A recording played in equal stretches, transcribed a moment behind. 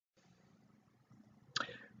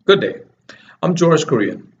Good day. I'm George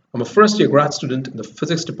Korean. I'm a first-year grad student in the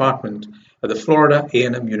physics department at the Florida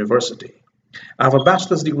A&M University. I have a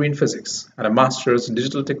bachelor's degree in physics and a master's in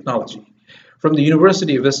digital technology from the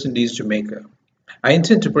University of West Indies, Jamaica. I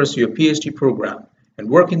intend to pursue a PhD program and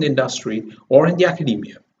work in the industry or in the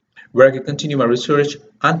academia, where I can continue my research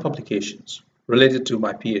and publications related to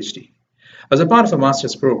my PhD. As a part of a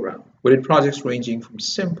master's program, we did projects ranging from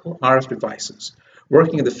simple RF devices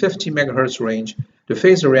working in the 50 MHz range to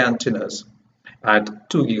phased array antennas at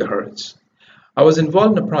 2 GHz. I was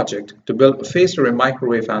involved in a project to build a phased array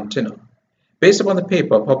microwave antenna based upon the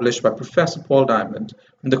paper published by Professor Paul Diamond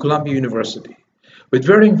from the Columbia University, with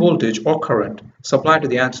varying voltage or current supplied to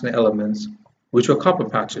the antenna elements, which were copper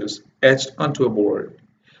patches etched onto a board,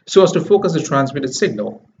 so as to focus the transmitted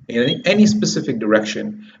signal in any specific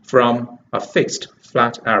direction from a fixed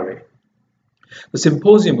flat array. The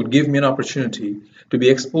symposium would give me an opportunity to be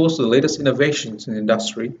exposed to the latest innovations in the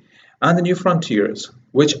industry and the new frontiers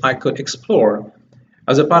which I could explore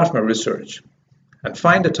as a part of my research and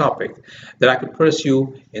find a topic that I could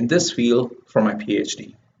pursue in this field for my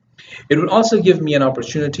PhD. It would also give me an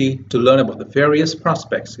opportunity to learn about the various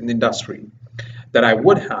prospects in the industry that I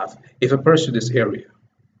would have if I pursued this area,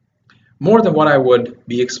 more than what I would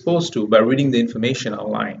be exposed to by reading the information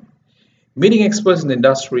online. Meeting experts in the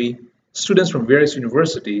industry, students from various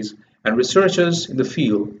universities, and researchers in the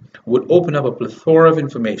field would open up a plethora of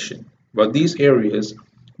information about these areas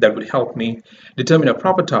that would help me determine a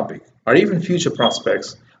proper topic or even future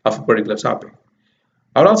prospects of a particular topic.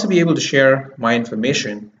 I would also be able to share my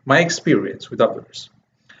information, my experience with others.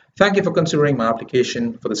 Thank you for considering my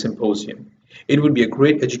application for the symposium. It would be a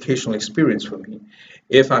great educational experience for me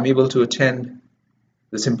if I'm able to attend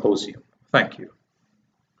the symposium. Thank you.